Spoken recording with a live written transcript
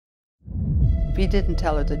He didn't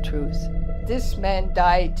tell her the truth. This man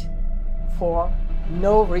died for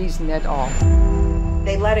no reason at all.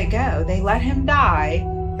 They let it go. They let him die.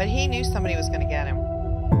 But he knew somebody was going to get him.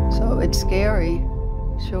 So it's scary,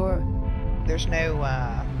 sure. There's no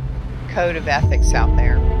code of ethics out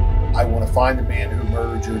there. I want to find the man who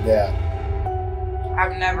murdered your dad.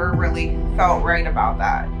 I've never really felt right about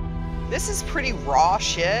that. This is pretty raw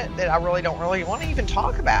shit that I really don't want to even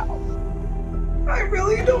talk about. I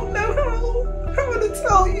really don't know how to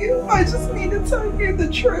tell you. I just need to tell you the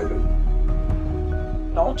truth.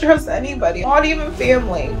 Don't trust anybody, not even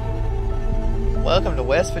family. Welcome to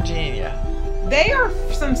West Virginia. They are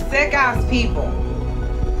some sick ass people.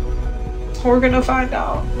 We're gonna find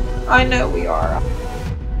out. I know we are.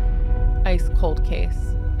 Ice Cold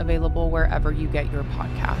Case, available wherever you get your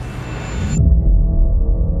podcasts.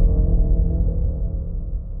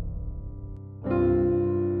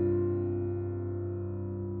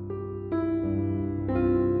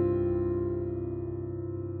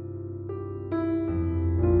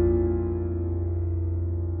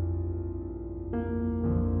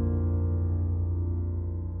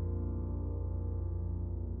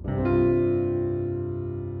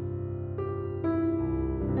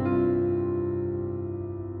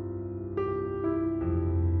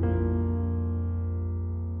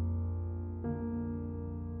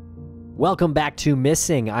 Welcome back to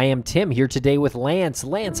Missing. I am Tim, here today with Lance.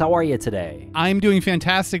 Lance, how are you today? I'm doing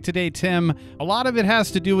fantastic today, Tim. A lot of it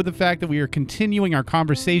has to do with the fact that we are continuing our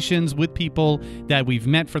conversations with people that we've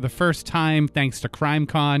met for the first time thanks to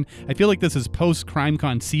CrimeCon. I feel like this is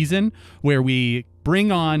post-CrimeCon season where we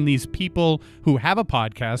bring on these people who have a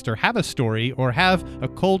podcast or have a story or have a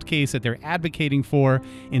cold case that they're advocating for.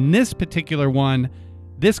 In this particular one,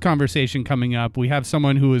 this conversation coming up, we have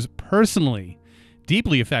someone who is personally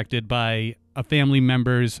deeply affected by a family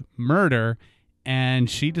member's murder, and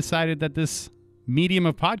she decided that this medium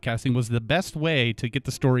of podcasting was the best way to get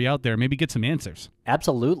the story out there, maybe get some answers.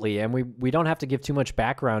 Absolutely, and we don't have to give too much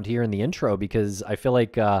background here in the intro because I feel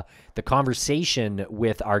like the conversation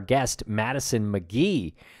with our guest, Madison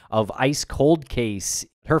McGhee of Ice Cold Case,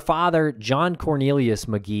 her father, John Cornelius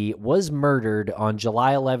McGhee, was murdered on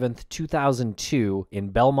July 11th, 2002 in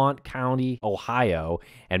Belmont County, Ohio,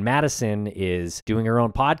 and Madison is doing her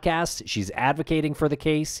own podcast. She's advocating for the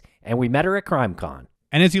case, and we met her at CrimeCon.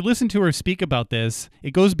 And as you listen to her speak about this,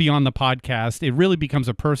 it goes beyond the podcast. It really becomes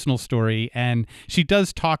a personal story, and she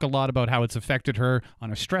does talk a lot about how it's affected her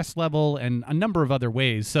on a stress level and a number of other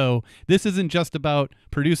ways. So this isn't just about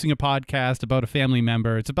producing a podcast about a family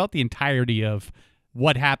member. It's about the entirety of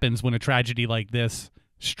what happens when a tragedy like this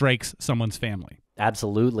strikes someone's family.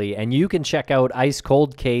 Absolutely. And you can check out Ice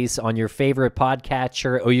Cold Case on your favorite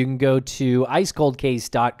podcatcher, or you can go to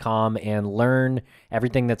icecoldcase.com and learn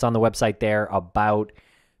everything that's on the website there about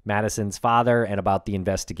Madison's father and about the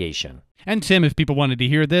investigation. And Tim, if people wanted to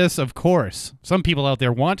hear this, of course, some people out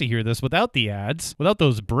there want to hear this without the ads, without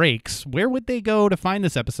those breaks. Where would they go to find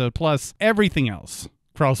this episode, plus everything else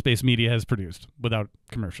Crawlspace Media has produced without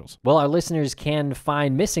commercials? Well, our listeners can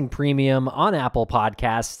find Missing Premium on Apple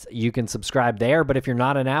Podcasts. You can subscribe there, but if you're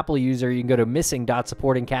not an Apple user, you can go to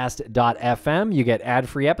missing.supportingcast.fm. You get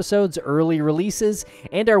ad-free episodes, early releases,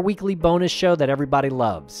 and our weekly bonus show that everybody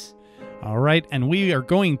loves. All right, and we are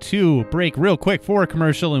going to break real quick for a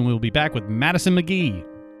commercial, and we'll be back with Madison McGhee.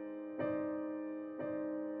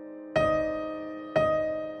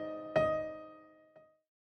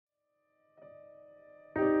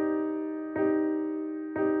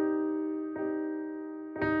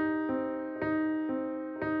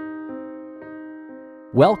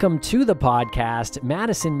 Welcome to the podcast,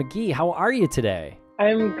 Madison McGhee. How are you today?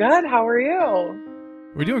 I'm good. How are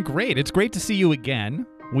you? We're doing great. It's great to see you again.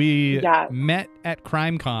 We met at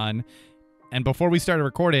CrimeCon, and before we started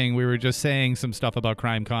recording, we were just saying some stuff about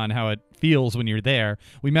CrimeCon, how it feels when you're there.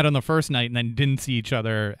 We met on the first night and then didn't see each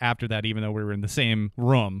other after that, even though we were in the same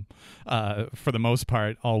room for the most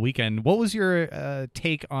part all weekend. What was your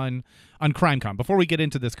take on CrimeCon? Before we get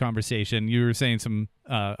into this conversation, you were saying some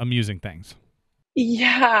amusing things.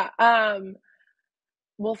 Yeah.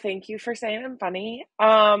 Well, thank you for saying I'm funny.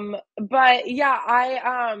 But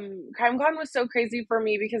yeah, CrimeCon was so crazy for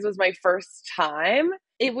me because it was my first time.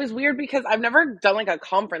 It was weird because I've never done like a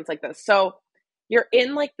conference like this. So you're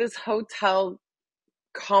in like this hotel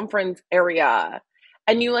conference area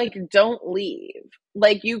and you like don't leave.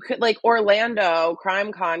 Like you could like Orlando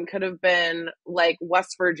CrimeCon could have been like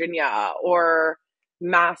West Virginia or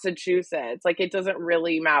Massachusetts. Like it doesn't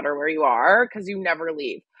really matter where you are because you never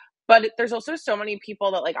leave. But there's also so many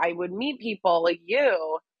people that like I would meet people like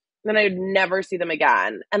you, then I would never see them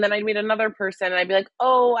again. And then I'd meet another person and I'd be like,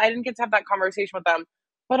 oh, I didn't get to have that conversation with them.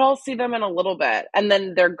 but I'll see them in a little bit. And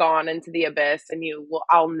then they're gone into the abyss and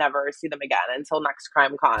I'll never see them again until next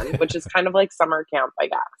Crime Con, which is kind of like summer camp, I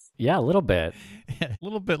guess. Yeah, a little bit. A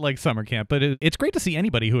little bit like summer camp, but it's great to see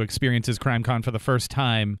anybody who experiences Crime Con for the first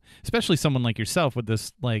time, especially someone like yourself with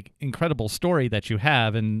this like incredible story that you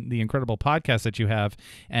have and the incredible podcast that you have,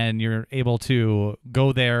 and you're able to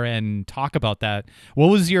go there and talk about that. What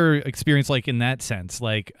was your experience like in that sense?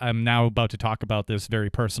 Like, I'm now about to talk about this very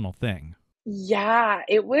personal thing. Yeah,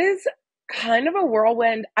 it was kind of a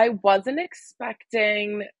whirlwind. I wasn't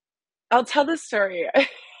expecting. I'll tell the story.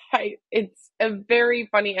 It's a very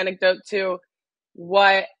funny anecdote to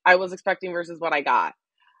what I was expecting versus what I got.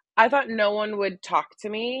 I thought no one would talk to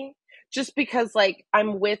me just because, like,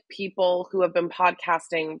 I'm with people who have been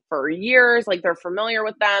podcasting for years. Like, they're familiar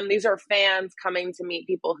with them. These are fans coming to meet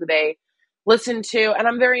people who they listen to. And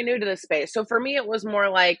I'm very new to this space. So for me, it was more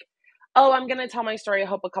like, oh, I'm going to tell my story. I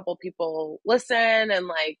hope a couple people listen and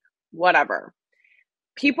like whatever.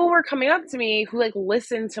 People were coming up to me who like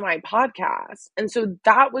listened to my podcast. And so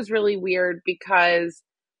that was really weird because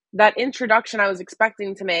that introduction I was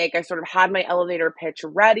expecting to make, I sort of had my elevator pitch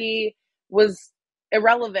ready, was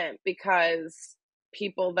irrelevant because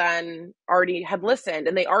people then already had listened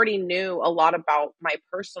and they already knew a lot about my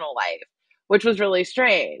personal life, which was really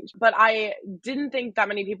strange. But I didn't think that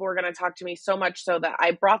many people were going to talk to me, so much so that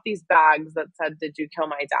I brought these bags that said, "Did you kill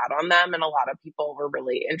my dad?" on them. And a lot of people were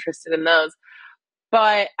really interested in those.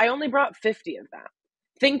 But I only brought 50 of them,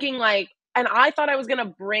 thinking like, and I thought I was going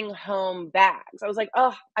to bring home bags. I was like,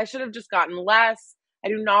 oh, I should have just gotten less. I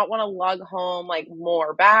do not want to lug home like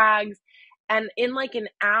more bags. And in like an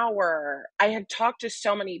hour, I had talked to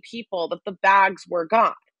so many people that the bags were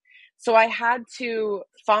gone. So I had to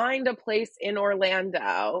find a place in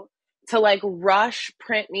Orlando to like rush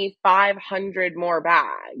print me 500 more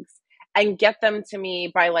bags and get them to me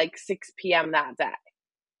by like 6 p.m. that day.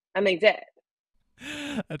 And they did.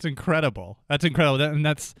 That's incredible. That's incredible. And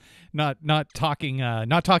that's not talking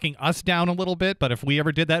us down a little bit, but if we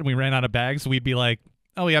ever did that and we ran out of bags, we'd be like,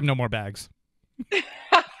 oh, we have no more bags.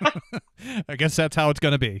 I guess that's how it's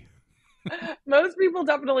going to be. Most people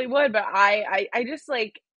definitely would, but I just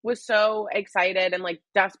like was so excited and like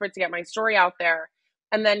desperate to get my story out there.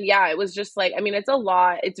 And then, yeah, it was just like, I mean, it's a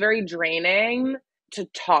lot. It's very draining to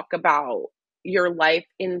talk about your life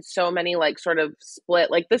in so many like sort of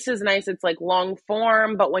split, like this is nice. It's like long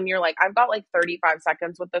form, but when you're like, I've got like 35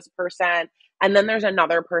 seconds with this person and then there's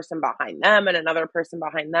another person behind them and another person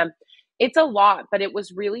behind them. It's a lot, but it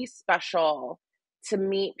was really special to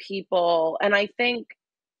meet people. And I think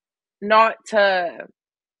not to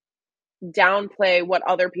downplay what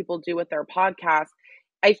other people do with their podcast,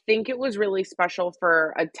 I think it was really special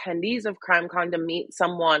for attendees of CrimeCon to meet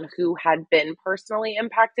someone who had been personally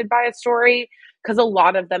impacted by a story, because a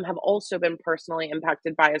lot of them have also been personally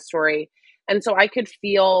impacted by a story. And so I could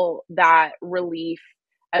feel that relief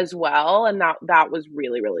as well. And that was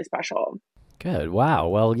really, really special. Good. Wow.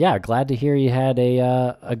 Well, yeah, glad to hear you had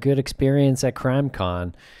a good experience at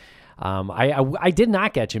CrimeCon. I did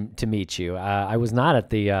not get to meet you. I was not at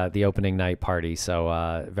the opening night party,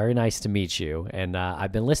 so very nice to meet you. And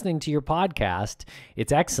I've been listening to your podcast.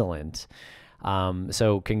 It's excellent.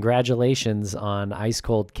 So congratulations on Ice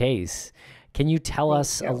Cold Case. Can you tell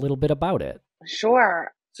us a little bit about it?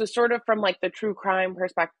 Sure. So sort of from like the true crime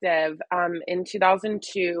perspective, in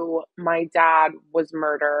 2002, my dad was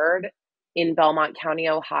murdered in Belmont County,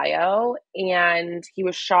 Ohio, and he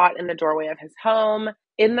was shot in the doorway of his home.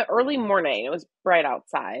 In the early morning, it was bright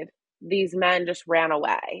outside, these men just ran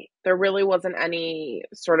away. There really wasn't any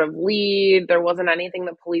sort of lead. There wasn't anything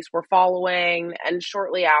the police were following. And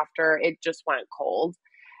shortly after, it just went cold.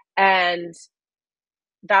 And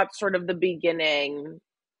that's sort of the beginning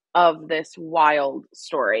of this wild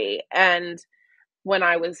story. And when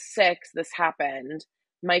I was 6, this happened.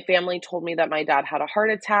 My family told me that my dad had a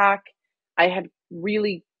heart attack. I had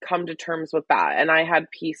really come to terms with that, and I had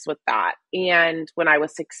peace with that. And when I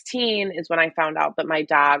was 16 is when I found out that my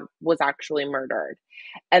dad was actually murdered.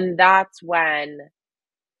 And that's when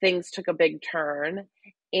things took a big turn,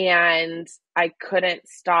 and I couldn't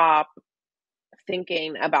stop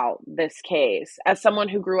thinking about this case. As someone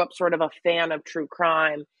who grew up sort of a fan of true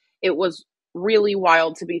crime, it was really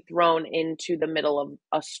wild to be thrown into the middle of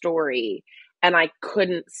a story, and I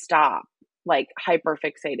couldn't stop like hyper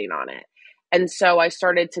fixating on it. And so I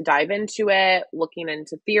started to dive into it, looking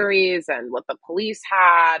into theories and what the police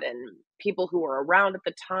had and people who were around at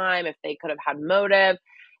the time, if they could have had motive.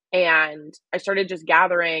 And I started just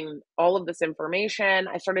gathering all of this information.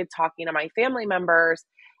 I started talking to my family members,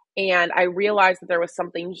 and I realized that there was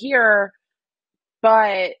something here,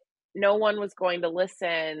 but no one was going to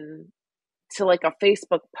listen to like a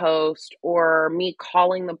Facebook post or me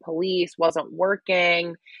calling the police wasn't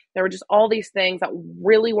working. There were just all these things that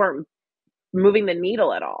really weren't moving the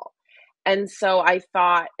needle at all. And so I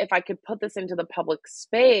thought if I could put this into the public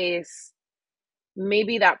space,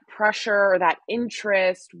 maybe that pressure or that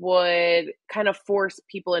interest would kind of force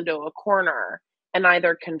people into a corner and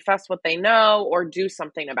either confess what they know or do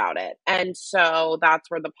something about it. And so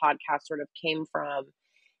that's where the podcast sort of came from.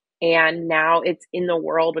 And now it's in the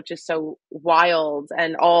world, which is so wild.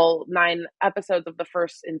 And all 9 episodes of the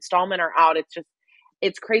first installment are out.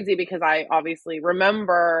 It's crazy because I obviously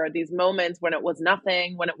remember these moments when it was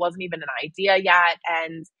nothing, when it wasn't even an idea yet.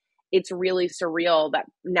 And it's really surreal that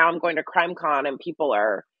now I'm going to CrimeCon and people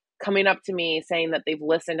are coming up to me saying that they've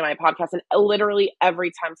listened to my podcast. And literally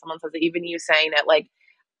every time someone says it, even you saying it, like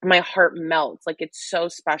my heart melts. Like it's so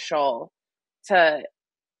special to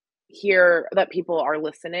hear that people are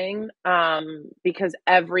listening, because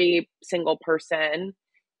every single person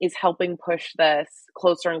is helping push this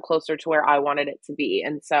closer and closer to where I wanted it to be.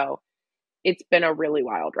 And so it's been a really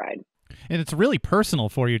wild ride. And it's really personal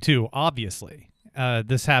for you too, obviously.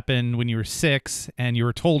 This happened when you were 6 and you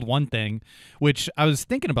were told one thing, which I was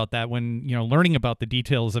thinking about that when, learning about the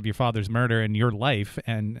details of your father's murder and your life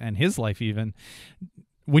and his life even.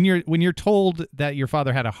 When you're told that your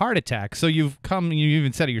father had a heart attack, so you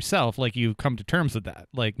even said it yourself, like you've come to terms with that.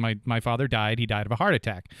 Like my father died, he died of a heart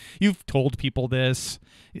attack. You've told people this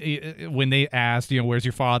when they asked, where's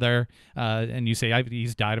your father? And you say,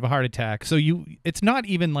 he's died of a heart attack. So it's not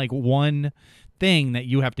even like one thing that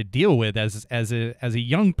you have to deal with as a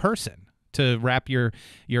young person to wrap your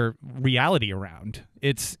reality around.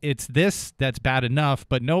 It's this that's bad enough,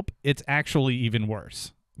 but nope, it's actually even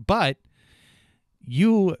worse. But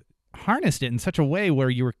you harnessed it in such a way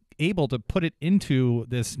where you were able to put it into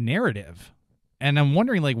this narrative. And I'm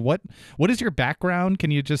wondering, like, what is your background?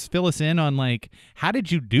 Can you just fill us in on, like, how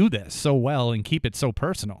did you do this so well and keep it so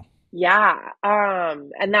personal? Yeah.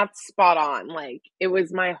 And that's spot on. Like, it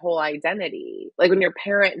was my whole identity. Like when your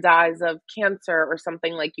parent dies of cancer or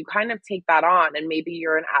something, like you kind of take that on, and maybe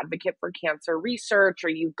you're an advocate for cancer research or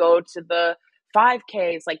you go to the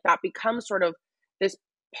 5Ks, like that becomes sort of this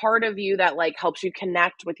part of you that like helps you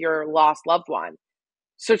connect with your lost loved one.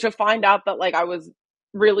 So to find out that like I was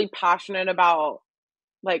really passionate about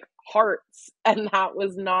like hearts and that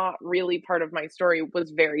was not really part of my story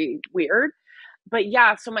was very weird. But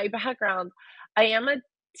yeah, so my background, I am a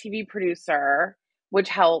TV producer, which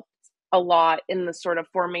helped a lot in the sort of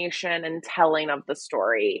formation and telling of the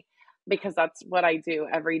story, because that's what I do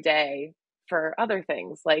every day for other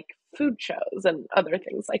things like food shows and other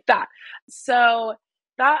things like that. So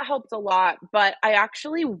that helped a lot, but I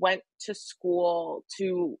actually went to school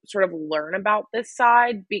to sort of learn about this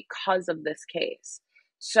side because of this case.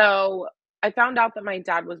 So I found out that my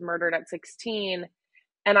dad was murdered at 16,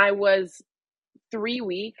 and I was 3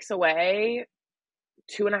 weeks away,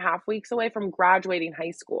 2.5 weeks away from graduating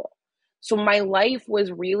high school. So my life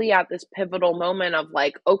was really at this pivotal moment of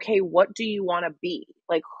like, okay, what do you want to be?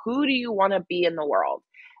 Like, who do you want to be in the world?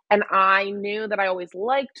 And I knew that I always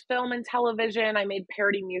liked film and television. I made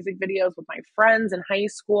parody music videos with my friends in high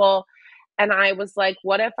school. And I was like,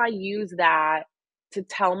 what if I use that to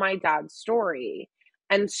tell my dad's story?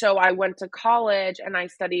 And so I went to college and I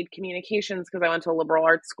studied communications because I went to a liberal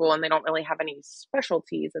arts school and they don't really have any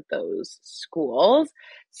specialties at those schools.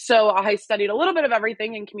 So I studied a little bit of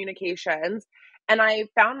everything in communications, and I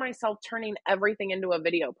found myself turning everything into a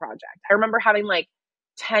video project. I remember having like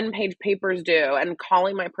 10-page papers due and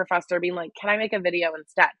calling my professor being like, can I make a video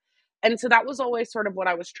instead? And so that was always sort of what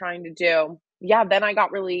I was trying to do. Yeah, then I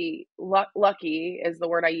got really lucky is the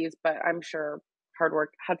word I use, but I'm sure hard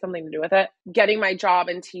work had something to do with it. Getting my job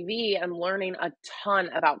in TV and learning a ton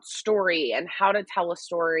about story and how to tell a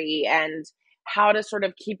story and how to sort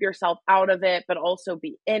of keep yourself out of it, but also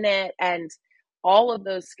be in it. And all of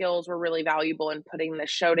those skills were really valuable in putting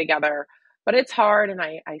this show together. But it's hard, and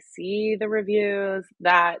I see the reviews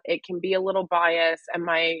that it can be a little biased, and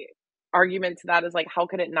my argument to that is like, how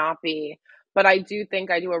could it not be? But I do think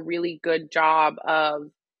I do a really good job of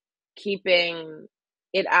keeping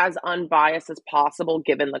it as unbiased as possible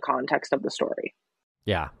given the context of the story.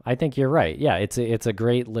 Yeah, I think you're right. Yeah, it's a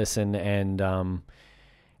great listen, and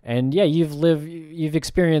yeah, you've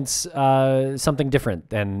experienced something different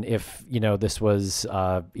than if this was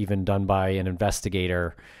even done by an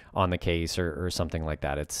investigator on the case or something like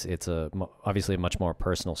that. It's obviously a much more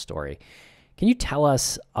personal story. Can you tell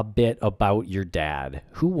us a bit about your dad?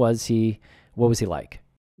 Who was he? What was he like?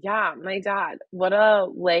 Yeah, my dad, what a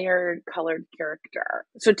layered, colored character.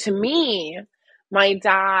 So to me, my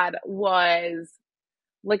dad was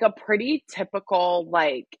like a pretty typical,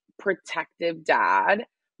 like protective dad.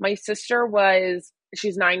 My sister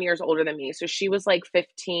she's 9 years older than me. So she was like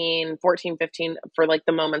 15 for like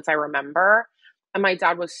the moments I remember. And my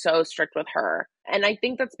dad was so strict with her. And I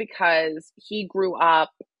think that's because he grew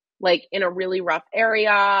up like in a really rough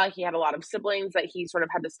area. He had a lot of siblings that he sort of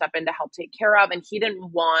had to step in to help take care of. And he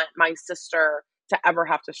didn't want my sister to ever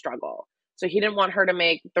have to struggle. So he didn't want her to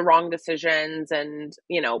make the wrong decisions and,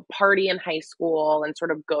 party in high school and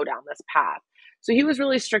sort of go down this path. So he was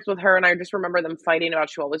really strict with her. And I just remember them fighting about,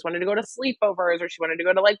 she always wanted to go to sleepovers or she wanted to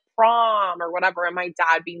go to like prom or whatever. And my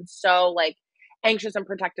dad being so like anxious and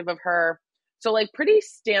protective of her. So like pretty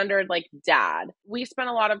standard like dad. We spent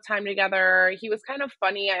a lot of time together. He was kind of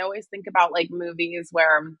funny. I always think about like movies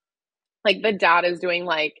where like the dad is doing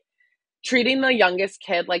like treating the youngest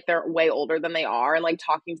kid like they're way older than they are and like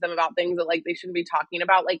talking to them about things that like they shouldn't be talking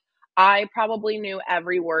about. Like I probably knew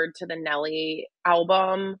every word to the Nelly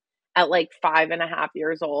album at like 5.5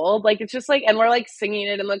 years old. Like it's just like, and we're like singing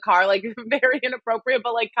it in the car, like very inappropriate,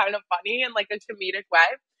 but like kind of funny in like a comedic way.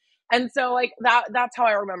 And so like that's how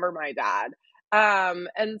I remember my dad.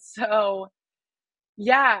 And so,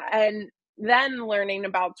 yeah. And then learning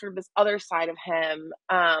about sort of this other side of him,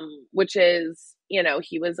 which is,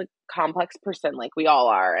 he was a complex person like we all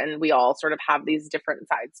are. And we all sort of have these different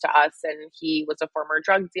sides to us. And he was a former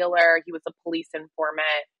drug dealer. He was a police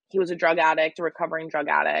informant. He was a drug addict, a recovering drug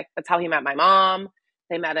addict. That's how he met my mom.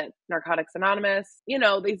 They met at Narcotics Anonymous.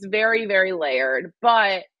 These very, very layered.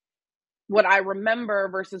 But what I remember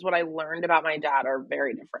versus what I learned about my dad are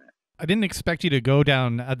very different. I didn't expect you to go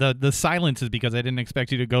down the silence is because I didn't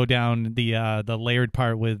expect you to go down the layered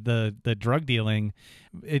part with the drug dealing.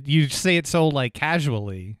 You say it so like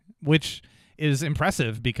casually, which is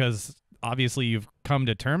impressive because obviously you've come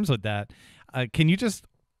to terms with that. Can you just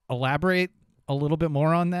elaborate a little bit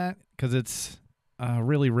more on that? Because it's a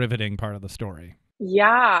really riveting part of the story.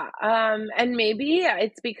 Yeah. And maybe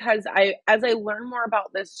it's because as I learn more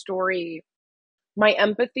about this story, my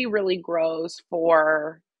empathy really grows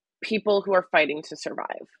for people who are fighting to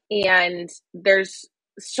survive. And there's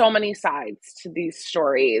so many sides to these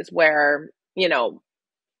stories where,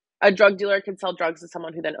 a drug dealer can sell drugs to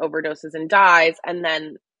someone who then overdoses and dies. And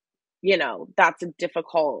then, that's a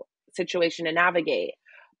difficult situation to navigate.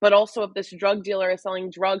 But also if this drug dealer is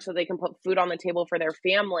selling drugs so they can put food on the table for their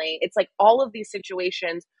family, it's like all of these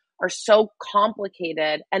situations are so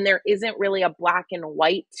complicated and there isn't really a black and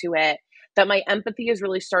white to it that my empathy has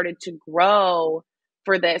really started to grow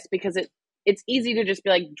for this because it's easy to just be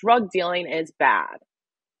like, drug dealing is bad,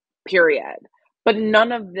 period. But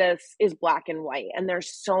none of this is black and white. And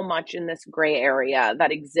there's so much in this gray area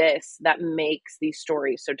that exists that makes these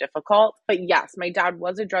stories so difficult. But yes, my dad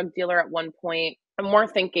was a drug dealer at one point. I'm more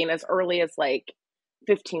thinking as early as like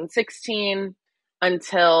 15, 16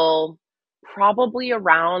 until probably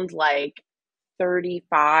around like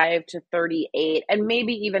 35 to 38 and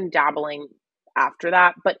maybe even dabbling after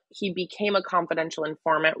that, but he became a confidential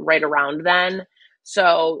informant right around then.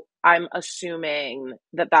 So I'm assuming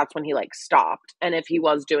that that's when he like stopped. And if he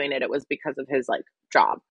was doing it, it was because of his like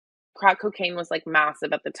job. Crack cocaine was like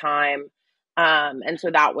massive at the time. And so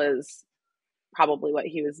that was probably what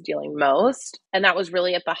he was dealing most. And that was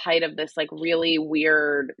really at the height of this like really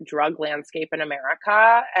weird drug landscape in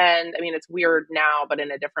America. And I mean, it's weird now, but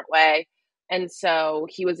in a different way. And so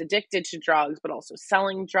he was addicted to drugs, but also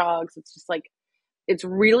selling drugs. It's just like, it's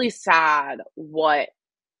really sad what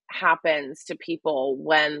happens to people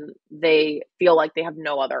when they feel like they have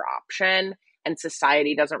no other option and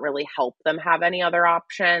society doesn't really help them have any other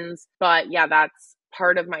options. But yeah, that's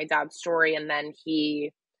part of my dad's story. And then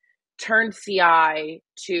he turned CI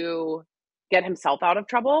to get himself out of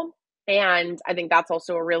trouble. And I think that's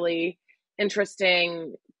also a really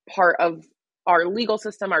interesting part of our legal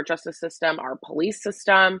system, our justice system, our police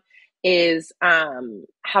system is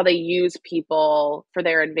how they use people for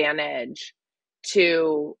their advantage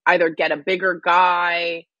to either get a bigger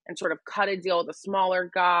guy and sort of cut a deal with a smaller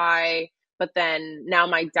guy. But then now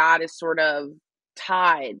my dad is sort of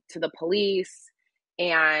tied to the police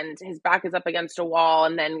and his back is up against a wall.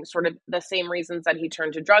 And then sort of the same reasons that he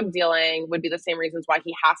turned to drug dealing would be the same reasons why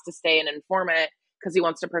he has to stay an informant because he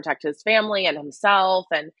wants to protect his family and himself.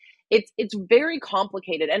 And it's very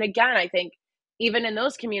complicated. And again, I think even in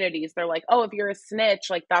those communities, they're like, oh, if you're a snitch,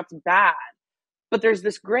 like that's bad. But there's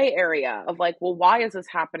this gray area of like, well, why is this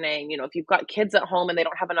happening? You know, if you've got kids at home and they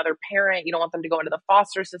don't have another parent, you don't want them to go into the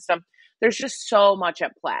foster system. There's just so much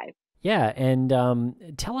at play. Yeah, and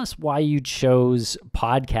tell us why you chose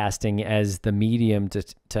podcasting as the medium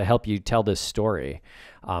to help you tell this story,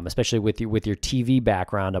 especially with your TV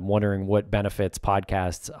background. I'm wondering what benefits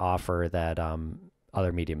podcasts offer that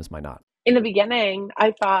other mediums might not. In the beginning,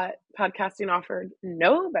 I thought podcasting offered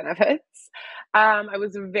no benefits. I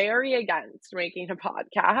was very against making a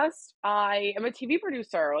podcast. I am a TV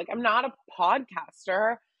producer. Like, I'm not a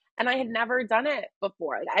podcaster, and I had never done it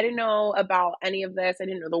before. Like, I didn't know about any of this. I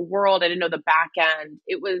didn't know the world. I didn't know the back end.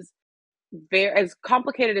 It was very, as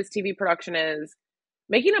complicated as TV production is,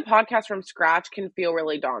 making a podcast from scratch can feel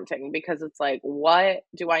really daunting because it's like, what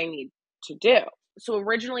do I need to do? So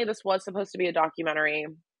originally this was supposed to be a documentary.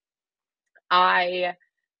 I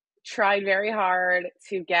tried very hard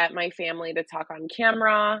to get my family to talk on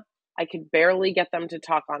camera. I could barely get them to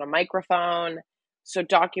talk on a microphone. So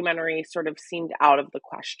documentary sort of seemed out of the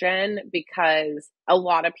question because a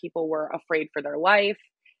lot of people were afraid for their life.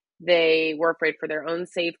 They were afraid for their own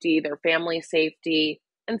safety, their family safety.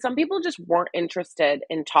 And some people just weren't interested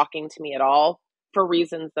in talking to me at all for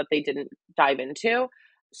reasons that they didn't dive into.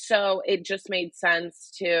 So it just made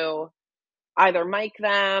sense to either mic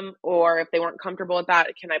them, or if they weren't comfortable with that,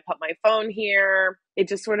 can I put my phone here? It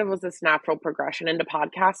just sort of was this natural progression into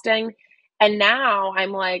podcasting. And now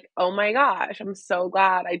I'm like, oh my gosh, I'm so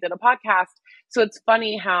glad I did a podcast. So it's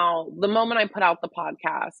funny how the moment I put out the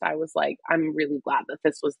podcast, I was like, I'm really glad that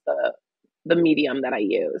this was the medium that I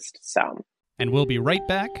used. So, and we'll be right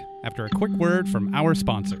back after a quick word from our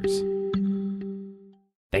sponsors.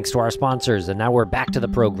 Thanks to our sponsors, and now we're back to the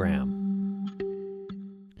program.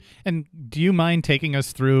 And do you mind taking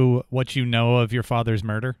us through what you know of your father's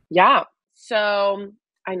murder? Yeah. So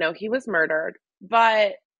I know he was murdered,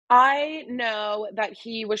 but I know that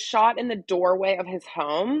he was shot in the doorway of his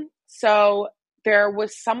home. So there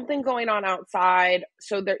was something going on outside.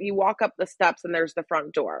 So there, you walk up the steps and there's the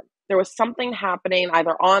front door. There was something happening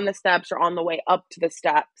either on the steps or on the way up to the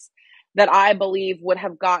steps that I believe would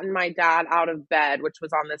have gotten my dad out of bed, which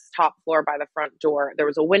was on this top floor by the front door. There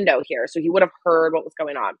was a window here, so he would have heard what was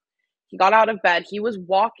going on. He got out of bed. He was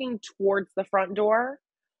walking towards the front door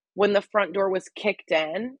when the front door was kicked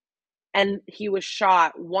in, and he was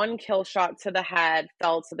shot. One kill shot to the head,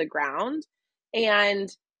 fell to the ground.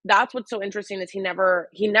 And that's what's so interesting is he never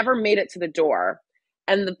made it to the door.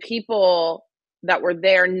 And the people that were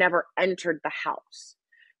there never entered the house.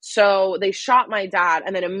 So they shot my dad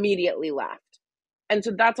and then immediately left. And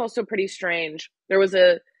so that's also pretty strange. There was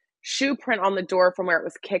a shoe print on the door from where it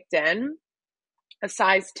was kicked in, a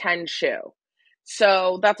size 10 shoe.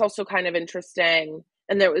 So that's also kind of interesting.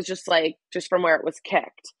 And there was just from where it was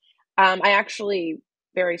kicked. I actually,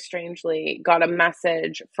 very strangely, got a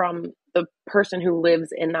message from the person who lives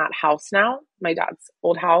in that house now, my dad's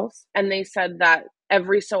old house. And they said that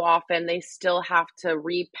every so often they still have to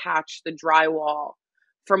repatch the drywall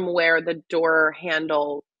from where the door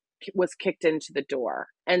handle was kicked into the door.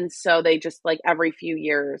 And so they just every few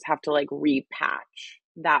years have to repatch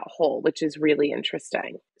that hole, which is really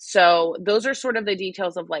interesting. So those are sort of the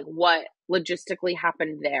details of what logistically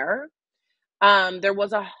happened there. There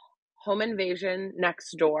was a home invasion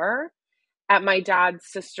next door at my dad's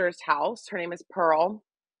sister's house. Her name is Pearl,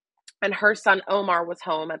 and her son Omar was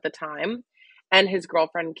home at the time, and his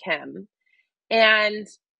girlfriend Kim. And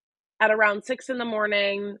at around 6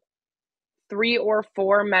 a.m, 3 or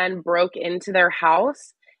 4 men broke into their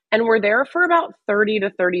house and were there for about 30 to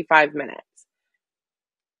 35 minutes.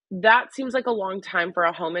 That seems like a long time for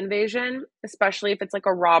a home invasion, especially if it's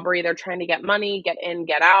a robbery. They're trying to get money, get in,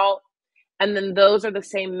 get out. And then those are the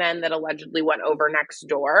same men that allegedly went over next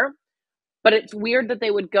door. But it's weird that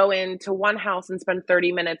they would go into one house and spend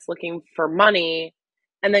 30 minutes looking for money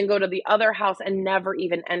and then go to the other house and never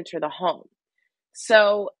even enter the home.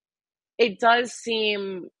 So it does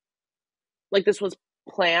seem like this was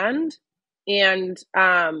planned and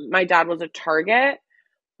my dad was a target.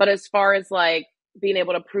 But as far as being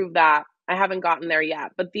able to prove that, I haven't gotten there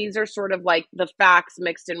yet. But these are sort of the facts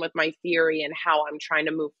mixed in with my theory and how I'm trying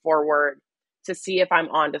to move forward to see if I'm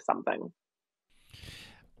onto something.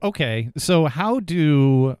 Okay, so how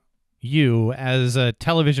do you, as a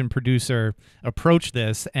television producer, approach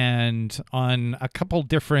this? And on a couple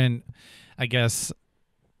different, I guess,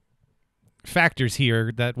 factors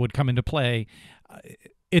here that would come into play,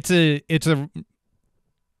 it's a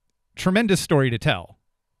tremendous story to tell,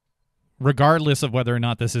 regardless of whether or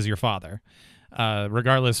not this is your father,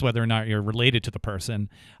 regardless whether or not you're related to the person.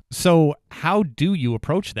 So how do you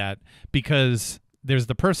approach that? Because there's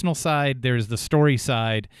the personal side, there's the story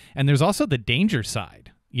side, and there's also the danger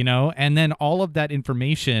side, and then all of that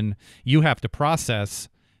information you have to process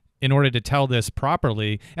in order to tell this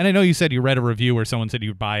properly. And I know you said you read a review where someone said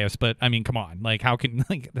you're biased, but I mean, come on,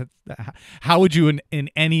 how would you in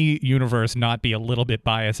any universe not be a little bit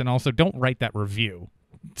biased? And also, don't write that review.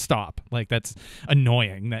 Stop. That's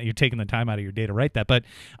annoying that you're taking the time out of your day to write that. But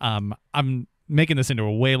making this into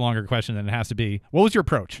a way longer question than it has to be. What was your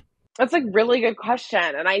approach? That's a really good question.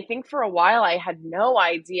 And I think for a while I had no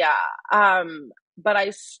idea. But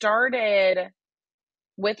I started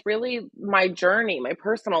with really my journey, my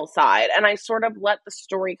personal side, and I sort of let the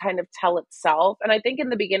story kind of tell itself. And I think in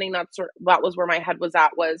the beginning, that was where my head was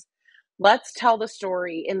at, was let's tell the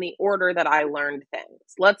story in the order that I learned things.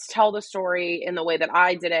 Let's tell the story in the way that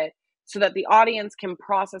I did it so that the audience can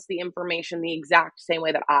process the information the exact same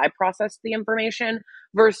way that I processed the information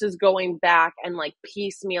versus going back and like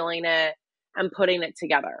piecemealing it and putting it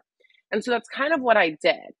together. And so that's kind of what I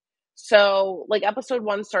did. So like episode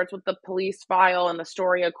 1 starts with the police file and the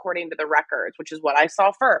story according to the records, which is what I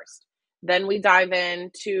saw first. Then we dive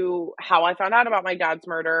into how I found out about my dad's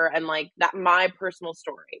murder and like that, my personal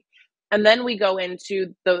story. And then we go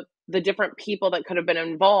into the different people that could have been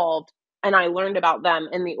involved. And I learned about them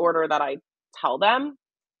in the order that I tell them.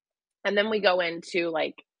 And then we go into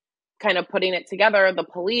like kind of putting it together, the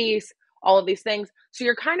police, all of these things. So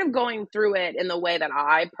you're kind of going through it in the way that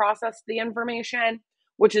I processed the information,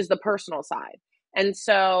 which is the personal side. And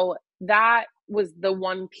so that was the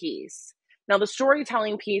one piece. Now, the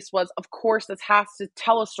storytelling piece was, of course, this has to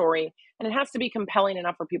tell a story and it has to be compelling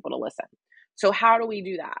enough for people to listen. So how do we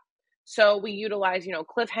do that? So we utilize,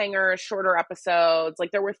 cliffhangers, shorter episodes.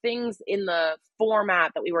 Like there were things in the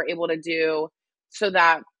format that we were able to do so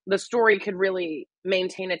that the story could really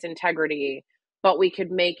maintain its integrity, but we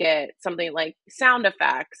could make it something like sound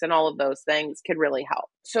effects and all of those things could really help.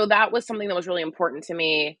 So that was something that was really important to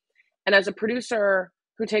me. And as a producer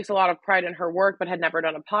who takes a lot of pride in her work, but had never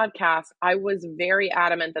done a podcast, I was very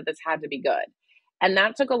adamant that this had to be good. And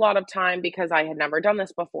that took a lot of time because I had never done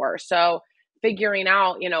this before. So figuring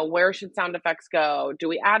out, where should sound effects go? Do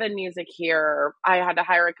we add in music here? I had to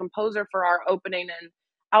hire a composer for our opening and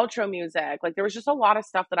outro music. Like there was just a lot of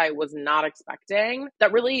stuff that I was not expecting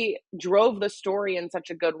that really drove the story in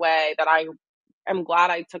such a good way that I am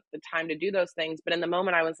glad I took the time to do those things. But in the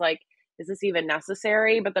moment I was like, is this even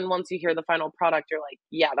necessary? But then once you hear the final product, you're like,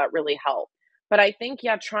 yeah, that really helped. But I think,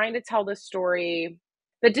 trying to tell this story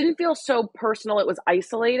that didn't feel so personal, it was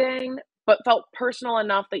isolating, but felt personal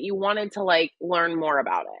enough that you wanted to like learn more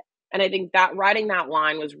about it. And I think that writing that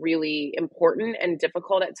line was really important and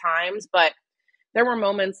difficult at times, but there were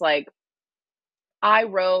moments like I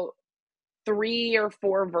wrote 3 or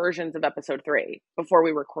 4 versions of episode 3 before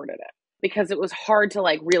we recorded it because it was hard to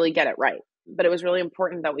like really get it right, but it was really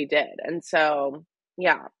important that we did. And so,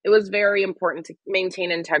 it was very important to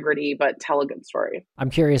maintain integrity, but tell a good story. I'm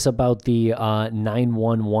curious about the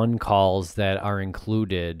 911 calls that are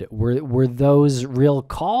included. Were those real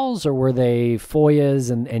calls or were they FOIAs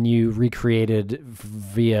and you recreated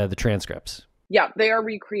via the transcripts? Yeah, they are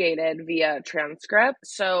recreated via transcript.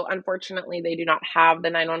 So unfortunately, they do not have the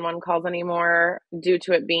 911 calls anymore due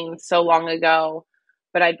to it being so long ago.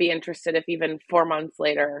 But I'd be interested if even 4 months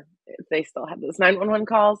later, if they still have those 911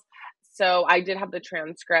 calls. So I did have the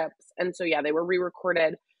transcripts. And so, they were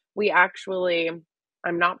re-recorded.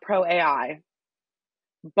 I'm not pro AI,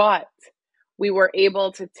 but we were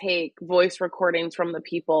able to take voice recordings from the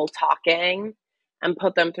people talking and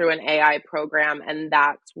put them through an AI program. And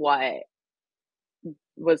that's what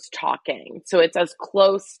was talking. So it's as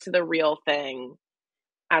close to the real thing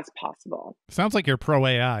as possible. Sounds like you're pro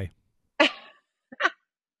AI.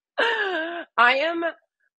 I am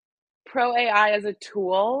pro AI as a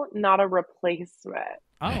tool, not a replacement.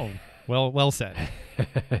 Oh, well said.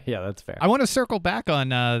 Yeah, that's fair. I want to circle back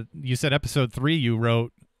on, you said episode 3 you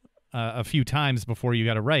wrote a few times before you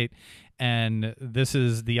got to write, and this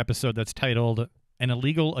is the episode that's titled An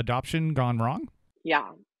Illegal Adoption Gone Wrong? Yeah.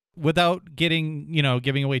 Without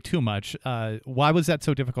giving away too much, why was that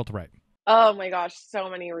so difficult to write? Oh my gosh, so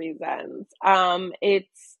many reasons.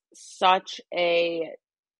 It's such a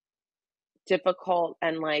difficult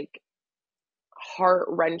and like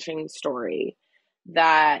heart-wrenching story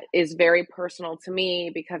that is very personal to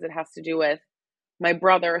me because it has to do with my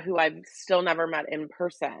brother who I've still never met in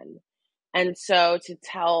person. And so to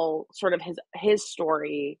tell sort of his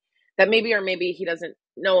story that maybe he doesn't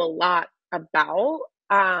know a lot about,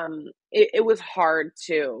 it was hard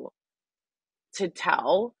to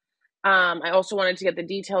tell. I also wanted to get the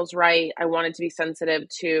details right. I wanted to be sensitive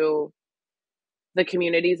to the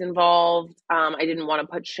communities involved. I didn't want to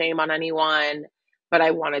put shame on anyone, but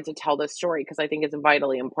I wanted to tell this story because I think it's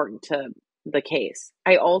vitally important to the case.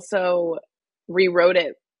 I also rewrote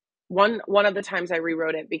it. One of the times I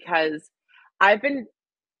rewrote it because I've been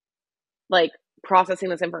like processing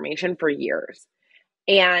this information for years.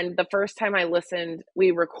 And the first time I listened,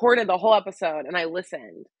 we recorded the whole episode and I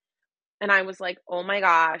listened and I was like, oh my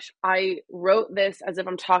gosh, I wrote this as if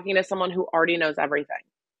I'm talking to someone who already knows everything.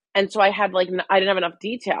 And so I had like, I didn't have enough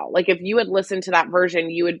detail. Like if you had listened to that version,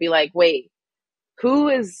 you would be like, wait,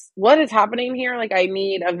 what is happening here? Like I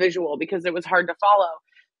need a visual because it was hard to follow.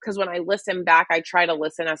 Because when I listen back, I try to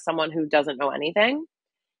listen as someone who doesn't know anything.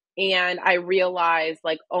 And I realized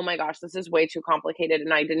like, oh my gosh, this is way too complicated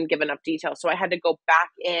and I didn't give enough detail. So I had to go back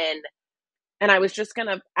in and I was just going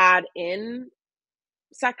to add in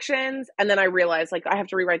sections. And then I realized like I have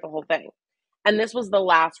to rewrite the whole thing. And this was the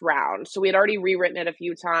last round. So we had already rewritten it a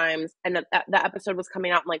few times and the episode was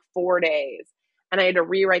coming out in like 4 days. And I had to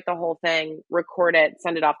rewrite the whole thing, record it,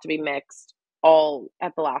 send it off to be mixed all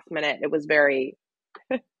at the last minute. It was very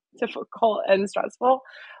difficult and stressful,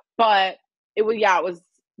 but it was,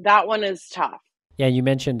 that one is tough. Yeah, you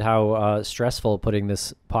mentioned how stressful putting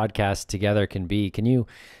this podcast together can be. Can you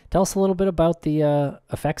tell us a little bit about the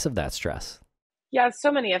effects of that stress? Yeah,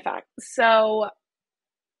 so many effects. So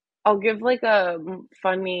I'll give like a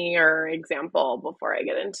funnier example before I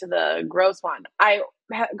get into the gross one. I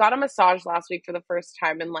got a massage last week for the first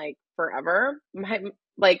time in like forever. My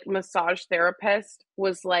like massage therapist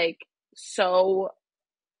was like so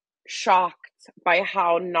shocked by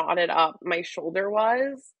how knotted up my shoulder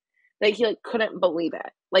was. Like he like couldn't believe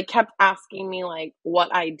it. Like kept asking me like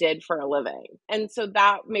what I did for a living. And so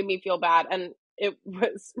that made me feel bad and it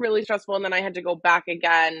was really stressful. And then I had to go back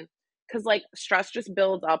again because like stress just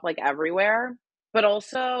builds up like everywhere. But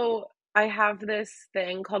also I have this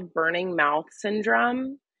thing called burning mouth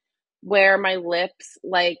syndrome where my lips,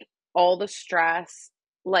 like all the stress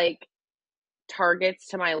like targets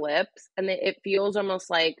to my lips and it feels almost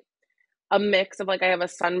like a mix of like I have a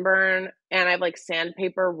sunburn and I have like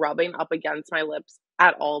sandpaper rubbing up against my lips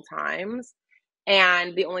at all times.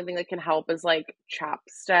 And the only thing that can help is like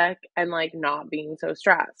chapstick and like not being so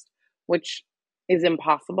stressed, which is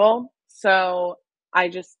impossible. So I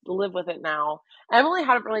just live with it now. I've only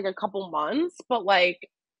had it for like a couple months, but like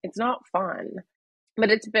it's not fun. But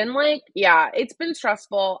it's been like, yeah, it's been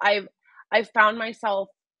stressful. I've found myself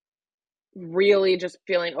really just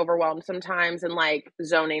feeling overwhelmed sometimes and like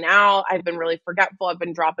zoning out. I've been really forgetful. I've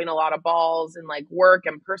been dropping a lot of balls in like work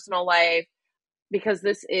and personal life because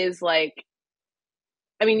this is like,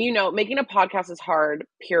 I mean, you know, making a podcast is hard,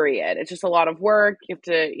 period. It's just a lot of work. You have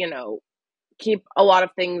to, you know, keep a lot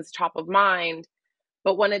of things top of mind.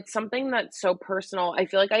 But when it's something that's so personal, I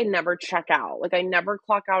feel like I never check out. Like I never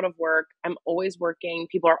clock out of work. I'm always working.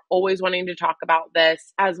 People are always wanting to talk about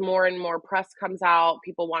this. As more and more press comes out,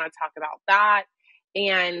 people want to talk about that.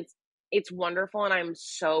 And it's wonderful. And I'm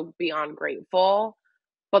so beyond grateful.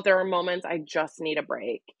 But there are moments I just need a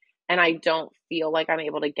break. And I don't feel like I'm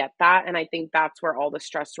able to get that. And I think that's where all the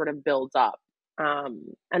stress sort of builds up.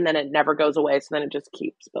 And then it never goes away. So then it just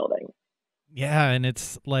keeps building. Yeah. And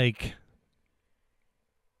it's like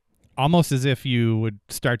almost as if you would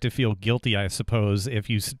start to feel guilty, I suppose, if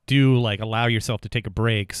you do like allow yourself to take a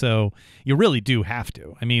break. So you really do have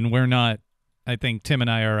to. I mean, we're not, I think Tim and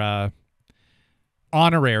I are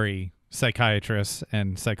honorary psychiatrists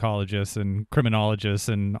and psychologists and criminologists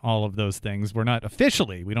and all of those things. We're not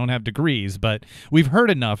officially, we don't have degrees, but we've heard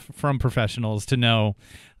enough from professionals to know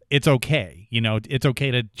it's okay. You know, it's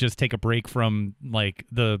okay to just take a break from like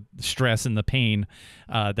the stress and the pain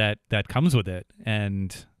that comes with it.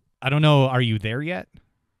 And I don't know, are you there yet?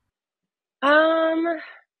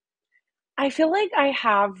 I feel like I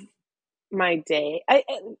have my day. I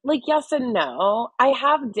like yes and no. I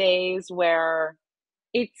have days where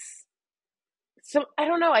it's so I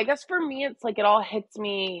don't know. I guess for me it's like it all hits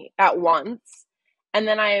me at once and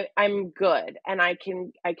then I'm good and I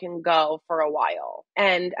can go for a while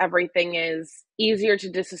and everything is easier to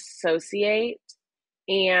disassociate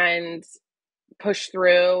and push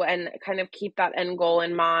through and kind of keep that end goal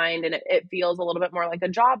in mind. And it feels a little bit more like a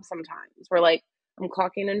job sometimes where like I'm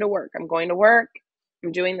clocking into work, I'm going to work,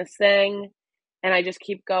 I'm doing this thing, and I just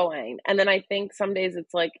keep going. And then I think some days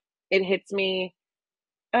it's like it hits me,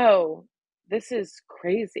 oh, this is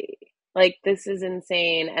crazy. Like this is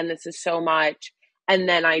insane and this is so much. And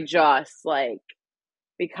then I just like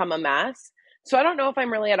become a mess. So I don't know if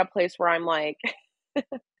I'm really at a place where I'm like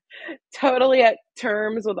totally at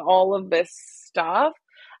terms with all of this stuff.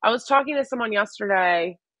 I was talking to someone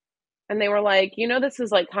yesterday and they were like, you know, this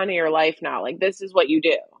is like kind of your life now. Like this is what you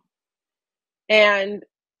do. And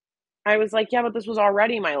I was like, yeah, but this was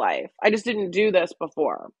already my life. I just didn't do this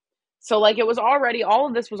before. So like it was already, all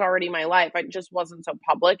of this was already my life. I just wasn't so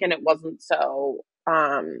public and it wasn't so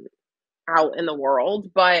out in the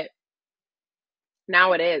world, but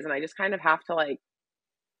now it is. And I just kind of have to like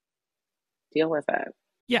deal with it.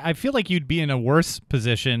 Yeah, I feel like you'd be in a worse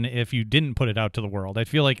position if you didn't put it out to the world. I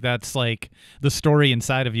feel like that's like the story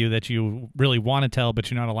inside of you that you really want to tell, but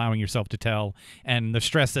you're not allowing yourself to tell. And the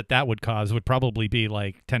stress that that would cause would probably be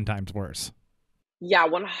like 10 times worse. Yeah,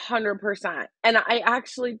 100%. And I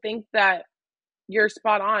actually think that you're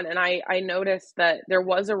spot on. And I noticed that there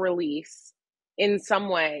was a release in some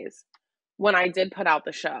ways when I did put out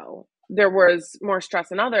the show. There was more stress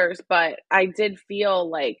in others, but I did feel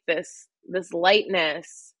like this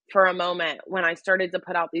lightness for a moment when I started to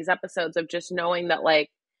put out these episodes of just knowing that like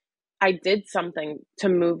I did something to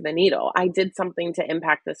move the needle. I did something to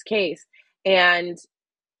impact this case. And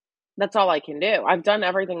that's all I can do. I've done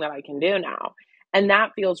everything that I can do now. And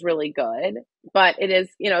that feels really good, but it is,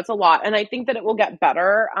 it's a lot. And I think that it will get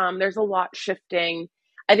better. There's a lot shifting.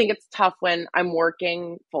 I think it's tough when I'm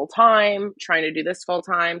working full time, trying to do this full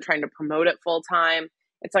time, trying to promote it full time.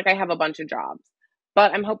 It's like I have a bunch of jobs,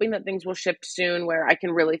 but I'm hoping that things will shift soon where I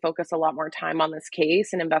can really focus a lot more time on this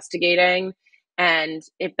case and investigating. And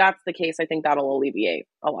if that's the case, I think that'll alleviate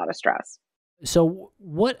a lot of stress. So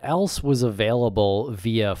what else was available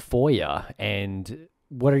via FOIA, and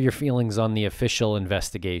what are your feelings on the official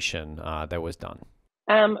investigation that was done?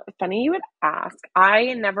 Funny you would ask.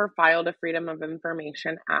 I never filed a Freedom of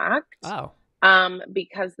Information Act. Oh.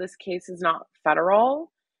 Because this case is not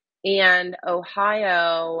federal, and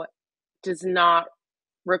Ohio does not.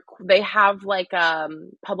 They have like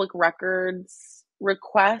public records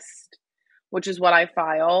request, which is what I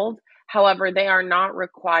filed. However, they are not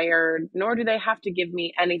required, nor do they have to give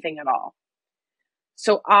me anything at all.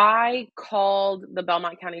 So I called the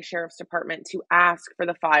Belmont County Sheriff's Department to ask for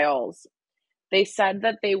the files. They said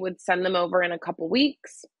that they would send them over in a couple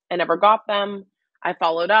weeks. I never got them. I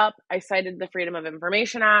followed up. I cited the Freedom of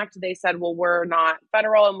Information Act. They said, well, we're not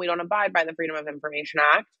federal and we don't abide by the Freedom of Information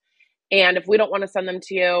Act. And if we don't want to send them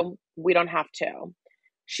to you, we don't have to.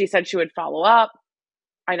 She said she would follow up.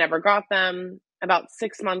 I never got them. About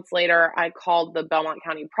 6 months later, I called the Belmont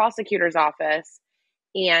County Prosecutor's Office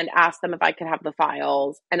and asked them if I could have the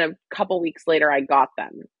files. And a couple weeks later, I got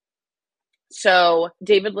them. So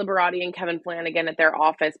David Liberati and Kevin Flanagan at their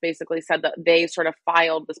office basically said that they sort of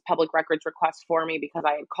filed this public records request for me because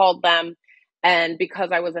I had called them. And because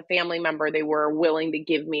I was a family member, they were willing to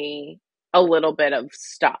give me a little bit of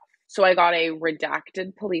stuff. So I got a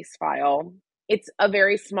redacted police file. It's a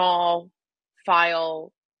very small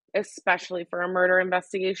file, especially for a murder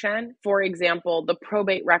investigation. For example, the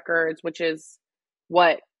probate records, which is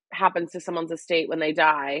what happens to someone's estate when they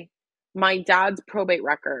die. My dad's probate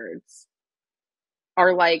records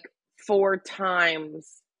are like 4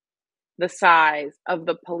 times the size of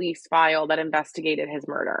the police file that investigated his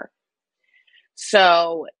murder.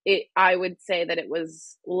 So I would say that it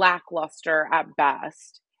was lackluster at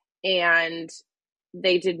best. And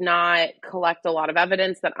they did not collect a lot of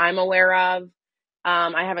evidence that I'm aware of.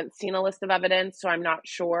 I haven't seen a list of evidence, so I'm not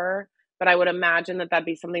sure. But I would imagine that that'd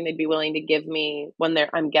be something they'd be willing to give me when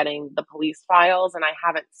I'm getting the police files, and I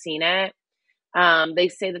haven't seen it. They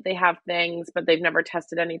say that they have things, but they've never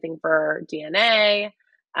tested anything for DNA.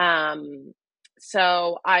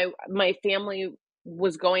 So my family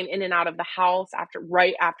was going in and out of the house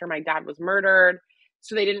right after my dad was murdered.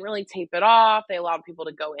 So they didn't really tape it off. They allowed people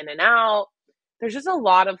to go in and out. There's just a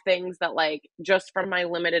lot of things that, like, just from my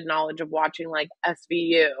limited knowledge of watching like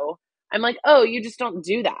SVU, I'm like, oh, you just don't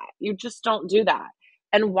do that. You just don't do that.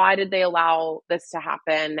 And why did they allow this to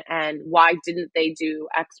happen? And why didn't they do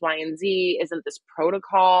X, Y, and Z? Isn't this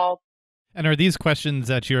protocol? And are these questions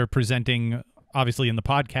that you're presenting, obviously in the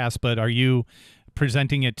podcast, but are you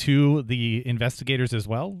presenting it to the investigators as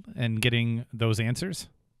well and getting those answers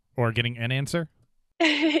or getting an answer?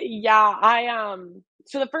 Yeah,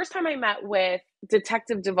 so the first time I met with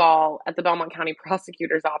Detective Duvall at the Belmont County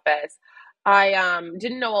Prosecutor's Office, I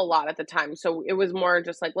didn't know a lot at the time. So it was more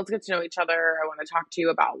just like, let's get to know each other. I want to talk to you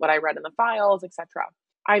about what I read in the files, etc.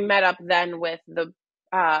 I met up then with the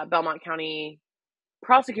Belmont County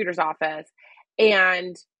Prosecutor's Office,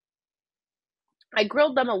 and I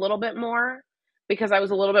grilled them a little bit more because I was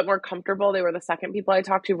a little bit more comfortable. They were the second people I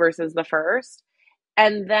talked to versus the first.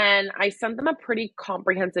 And then I sent them a pretty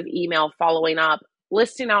comprehensive email following up,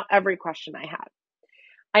 listing out every question I had.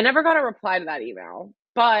 I never got a reply to that email,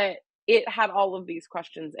 but it had all of these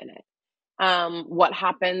questions in it. What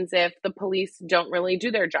happens if the police don't really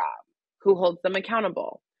do their job? Who holds them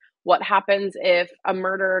accountable? What happens if a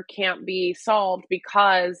murder can't be solved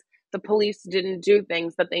because the police didn't do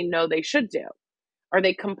things that they know they should do? Are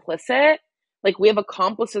they complicit? Like, we have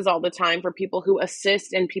accomplices all the time for people who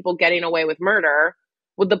assist in people getting away with murder.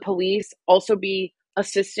 Would the police also be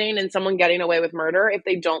assisting in someone getting away with murder if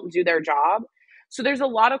they don't do their job? So there's a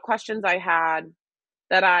lot of questions I had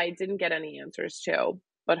that I didn't get any answers to,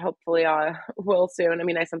 but hopefully I will soon. I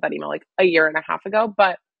mean, I sent that email like a year and a half ago,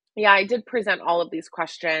 but yeah, I did present all of these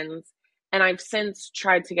questions, and I've since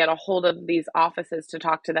tried to get a hold of these offices to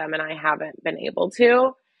talk to them, and I haven't been able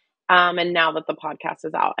to. And now that the podcast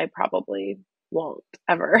is out, I probably won't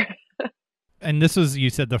ever. And this was, you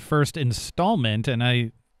said, the first installment, and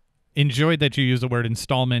I enjoyed that you used the word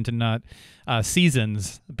installment and not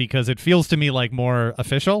seasons, because it feels to me like more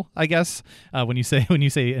official, I guess, when you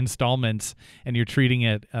say installments and you're treating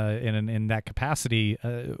it in that capacity.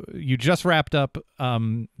 You just wrapped up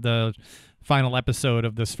the final episode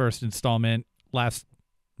of this first installment last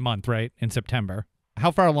month, right, in September.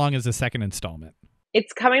 How far along is the second installment?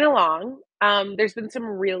 It's coming along. There's been some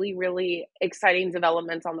really, really exciting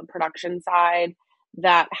developments on the production side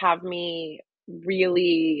that have me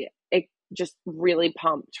just really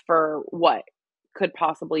pumped for what could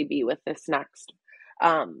possibly be with this next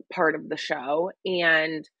part of the show.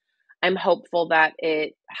 And I'm hopeful that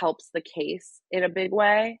it helps the case in a big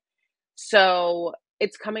way. So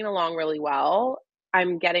it's coming along really well.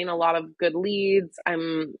 I'm getting a lot of good leads.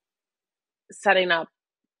 I'm setting up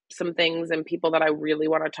some things and people that I really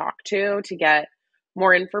want to talk to get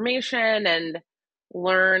more information and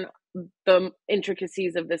learn the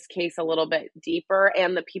intricacies of this case a little bit deeper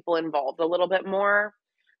and the people involved a little bit more.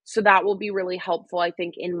 So that will be really helpful, I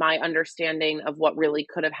think, in my understanding of what really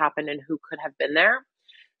could have happened and who could have been there.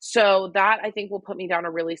 So that, I think, will put me down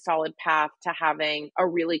a really solid path to having a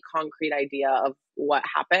really concrete idea of what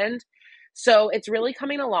happened. So it's really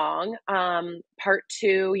coming along. Part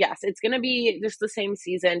 2, yes, it's going to be just the same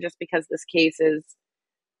season just because this case is,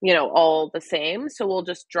 all the same. So we'll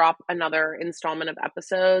just drop another installment of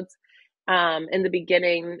episodes in the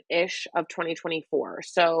beginning-ish of 2024.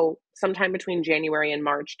 So sometime between January and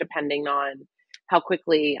March, depending on how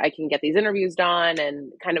quickly I can get these interviews done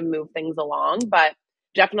and kind of move things along. But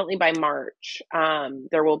definitely by March,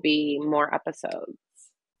 there will be more episodes.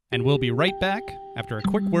 And we'll be right back after a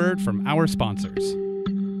quick word from our sponsors.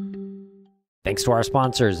 Thanks to our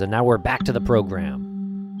sponsors, and now we're back to the program.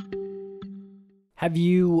 Have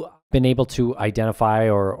you been able to identify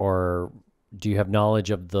or do you have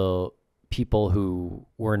knowledge of the people who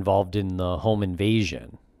were involved in the home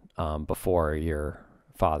invasion before your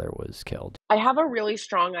father was killed? I have a really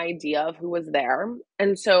strong idea of who was there.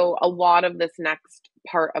 And so a lot of this next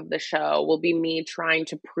part of the show will be me trying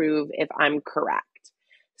to prove if I'm correct.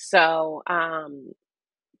 So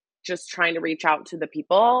just trying to reach out to the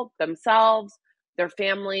people themselves, their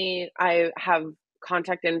family. I have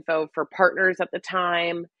contact info for partners at the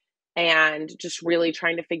time, and just really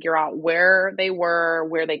trying to figure out where they were,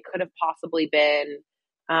 where they could have possibly been,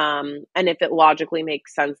 and if it logically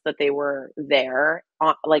makes sense that they were there,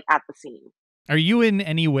 like at the scene. Are you in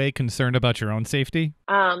any way concerned about your own safety?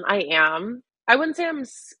 I am. I wouldn't say I'm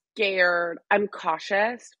scared. I'm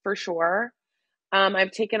cautious for sure.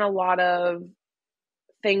 I've taken a lot of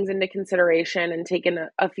things into consideration and taken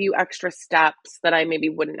a few extra steps that I maybe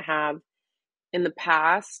wouldn't have in the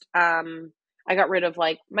past. I got rid of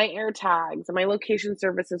like my air tags, and my location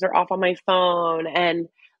services are off on my phone, and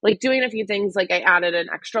like doing a few things, like I added an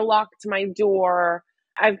extra lock to my door.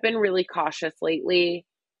 I've been really cautious lately,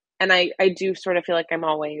 and I do sort of feel like I'm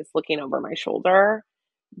always looking over my shoulder.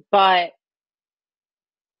 But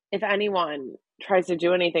if anyone tries to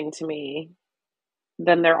do anything to me,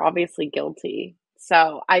 then they're obviously guilty.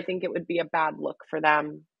 So I think it would be a bad look for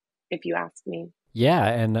them, if you ask me. Yeah,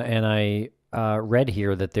 and I read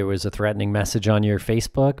here that there was a threatening message on your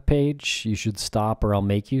Facebook page. You should stop or I'll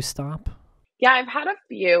make you stop. Yeah, I've had a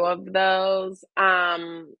few of those,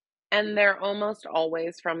 and they're almost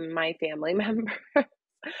always from my family members.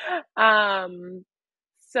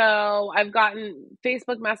 So I've gotten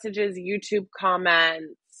Facebook messages, YouTube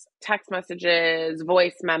comments, text messages,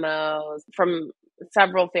 voice memos from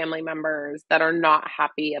several family members that are not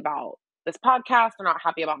happy about this podcast, are not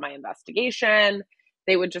happy about my investigation.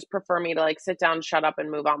 They would just prefer me to like sit down, shut up,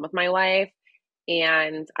 and move on with my life.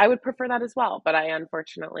 And I would prefer that as well, but I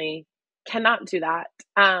unfortunately cannot do that.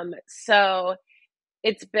 So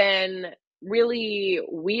it's been really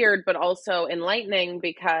weird, but also enlightening,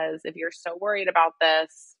 because if you're so worried about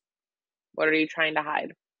this, what are you trying to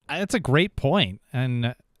hide? That's a great point.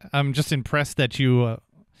 And I'm just impressed that you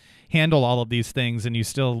handle all of these things and you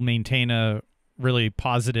still maintain a really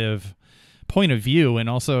positive point of view, and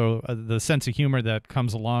also the sense of humor that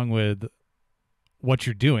comes along with what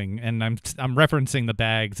you're doing. And I'm referencing the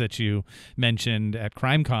bags that you mentioned at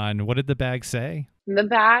CrimeCon. What did the bags say? The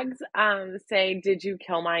bags say, "Did you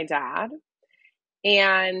kill my dad?"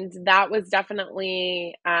 And that was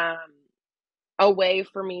definitely a way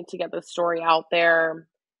for me to get the story out there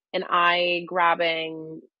an eye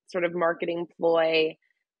grabbing sort of marketing ploy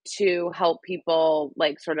to help people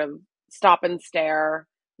like sort of stop and stare.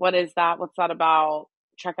 What is that? What's that about?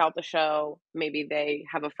 Check out the show. Maybe they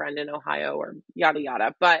have a friend in Ohio or yada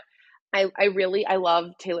yada. But I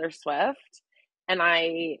love Taylor Swift, and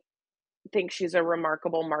I think she's a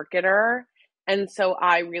remarkable marketer. And so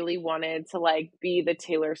I really wanted to like be the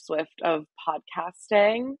Taylor Swift of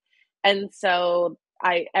podcasting. And so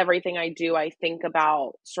everything I do, I think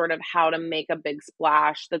about sort of how to make a big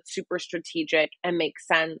splash that's super strategic and makes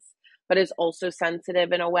sense, but is also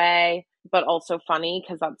sensitive in a way, but also funny,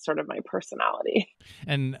 because that's sort of my personality.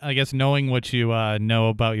 And I guess knowing what you know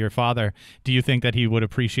about your father, do you think that he would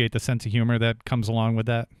appreciate the sense of humor that comes along with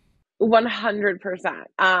that? 100%.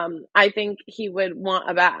 I think he would want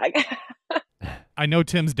a bag. I know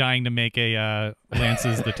Tim's dying to make a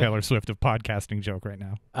Lance's the Taylor Swift of podcasting joke right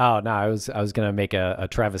now. Oh, no, I was gonna make a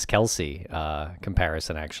Travis Kelce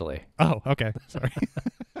comparison, actually. Oh, okay. Sorry.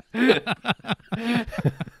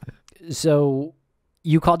 So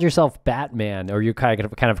you called yourself Batman, or you kind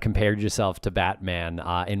of compared yourself to Batman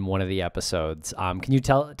in one of the episodes. Can you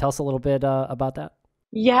tell us a little bit about that?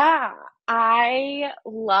 Yeah, I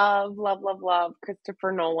love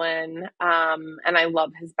Christopher Nolan, and I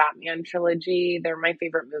love his Batman trilogy. They're my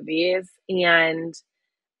favorite movies, and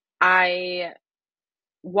I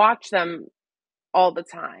watch them all the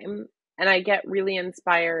time, and I get really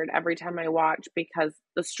inspired every time I watch, because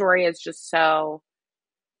the story is just so,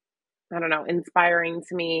 I don't know, inspiring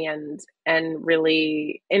to me and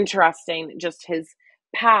really interesting, just his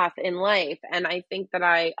path in life. And I think that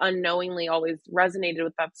I unknowingly always resonated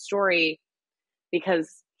with that story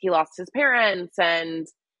because he lost his parents, and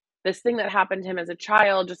this thing that happened to him as a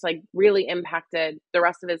child just like really impacted the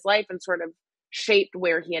rest of his life and sort of shaped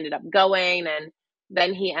where he ended up going. And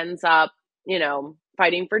then he ends up, you know,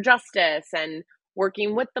 fighting for justice and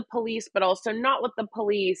working with the police, but also not with the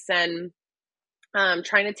police, and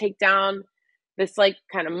trying to take down this like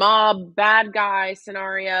kind of mob bad guy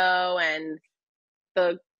scenario, and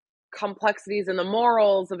the complexities and the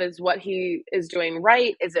morals of is what he is doing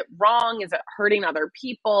right. Is it wrong? Is it hurting other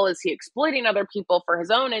people? Is he exploiting other people for his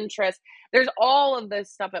own interest? There's all of this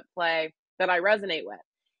stuff at play that I resonate with.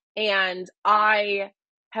 And I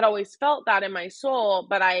had always felt that in my soul,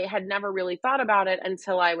 but I had never really thought about it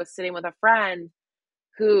until I was sitting with a friend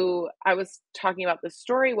who I was talking about this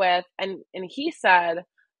story with, and he said,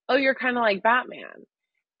 "Oh, you're kind of like Batman."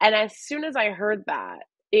 And as soon as I heard that,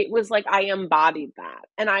 it was like I embodied that.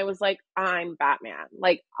 And I was like, I'm Batman.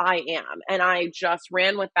 Like, I am. And I just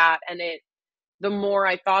ran with that. And the more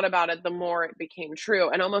I thought about it, the more it became true.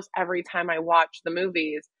 And almost every time I watch the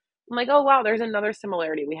movies, I'm like, oh, wow, there's another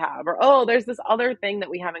similarity we have. Or, oh, there's this other thing that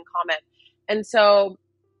we have in common. And so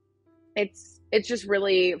it's just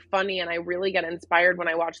really funny. And I really get inspired when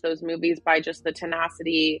I watch those movies by just the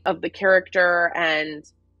tenacity of the character and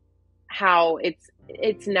how it's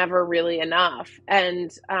never really enough.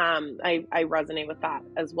 And I resonate with that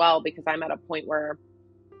as well, because I'm at a point where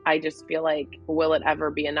I just feel like, will it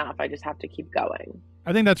ever be enough? I just have to keep going.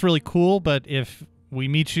 I think that's really cool, but if we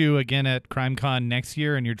meet you again at CrimeCon next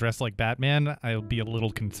year and you're dressed like Batman, I'll be a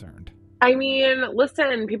little concerned. I mean,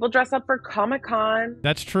 listen, people dress up for Comic-Con.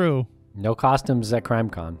 That's true. No costumes at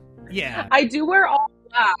CrimeCon. Yeah. I do wear all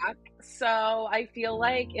black. So I feel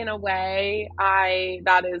like, in a way,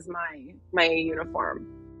 that is my uniform.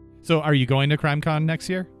 So are you going to CrimeCon next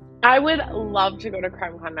year? I would love to go to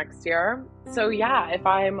CrimeCon next year. So yeah, if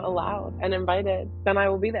I'm allowed and invited, then I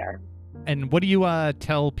will be there. And what do you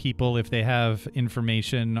tell people if they have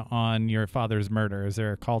information on your father's murder? Is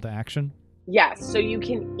there a call to action? Yes. So you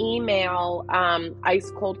can email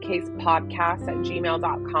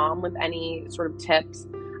icecoldcasepodcast@gmail.com with any sort of tips.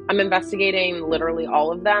 I'm investigating literally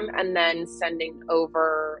all of them and then sending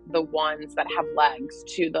over the ones that have legs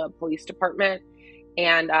to the police department,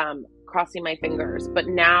 and crossing my fingers. But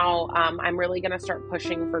now I'm really going to start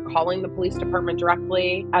pushing for calling the police department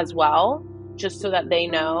directly as well, just so that they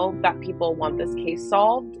know that people want this case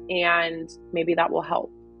solved, and maybe that will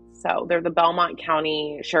help. So they're the Belmont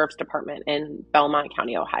County Sheriff's Department in Belmont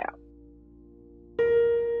County, Ohio.